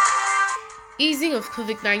Easing of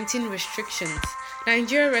COVID-19 restrictions.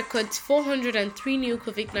 Nigeria records 403 new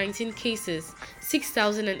COVID-19 cases,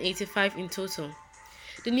 6,085 in total.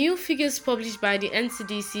 The new figures published by the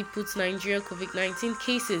NCDC puts Nigeria COVID-19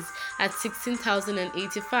 cases at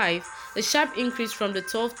 16,085, a sharp increase from the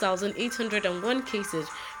 12,801 cases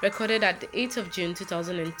recorded at the 8th of June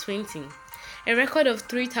 2020. A record of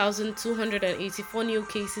 3,284 new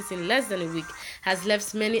cases in less than a week has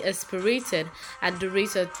left many exasperated at the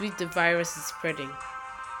rate at which the virus is spreading.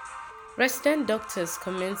 Resident doctors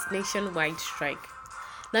commence nationwide strike.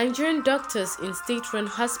 Nigerian doctors in state-run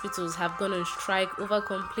hospitals have gone on strike over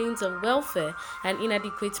complaints of welfare and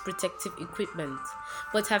inadequate protective equipment,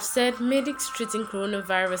 but have said medics treating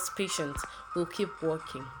coronavirus patients will keep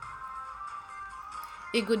working.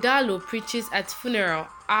 Ighodalo preaches at funeral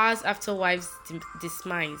hours after wife's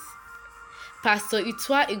demise. Pastor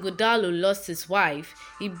Itua Ighodalo lost his wife,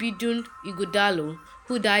 Ibidun Ighodalo,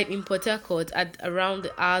 who died in Port Harcourt at around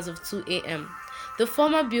the hours of 2 a.m. The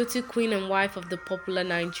former beauty queen and wife of the popular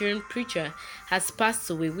Nigerian preacher has passed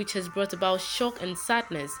away, which has brought about shock and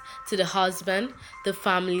sadness to the husband, the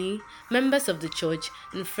family, members of the church,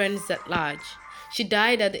 and friends at large. She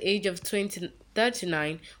died at the age of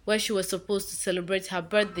 39, where she was supposed to celebrate her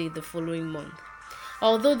birthday the following month.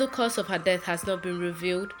 Although the cause of her death has not been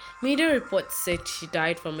revealed, media reports said she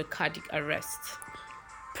died from a cardiac arrest.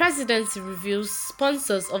 Presidency reveals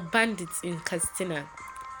sponsors of bandits in Katsina.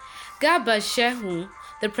 Garba Shehu,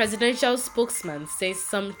 the presidential spokesman, says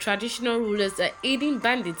some traditional rulers are aiding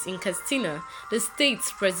bandits in Katsina, the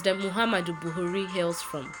state's President Muhammadu Buhari hails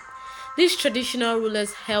from. These traditional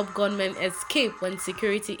rulers help gunmen escape when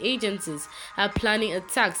security agencies are planning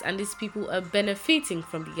attacks, and these people are benefiting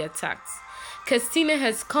from the attacks. Katsina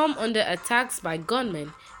has come under attacks by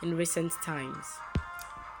gunmen in recent times.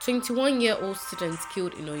 21-year-old students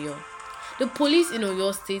killed in Oyo. The police in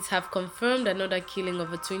Oyo State have confirmed another killing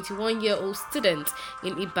of a 21-year-old student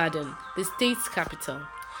in Ibadan, the state's capital.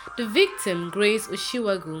 The victim, Grace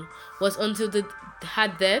Oshiwagu, was until her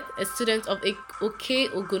death a student of Oke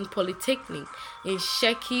Ogun Polytechnic in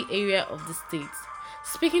Sheki area of the state.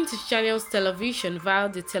 Speaking to Channels Television via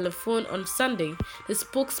the telephone on Sunday, the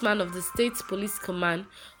spokesman of the state's police command,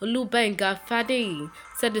 Olubenga Fadeyi,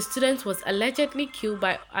 said the student was allegedly killed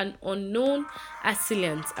by an unknown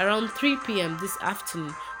assailant around 3 p.m. this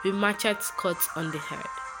afternoon with machete cuts on the head.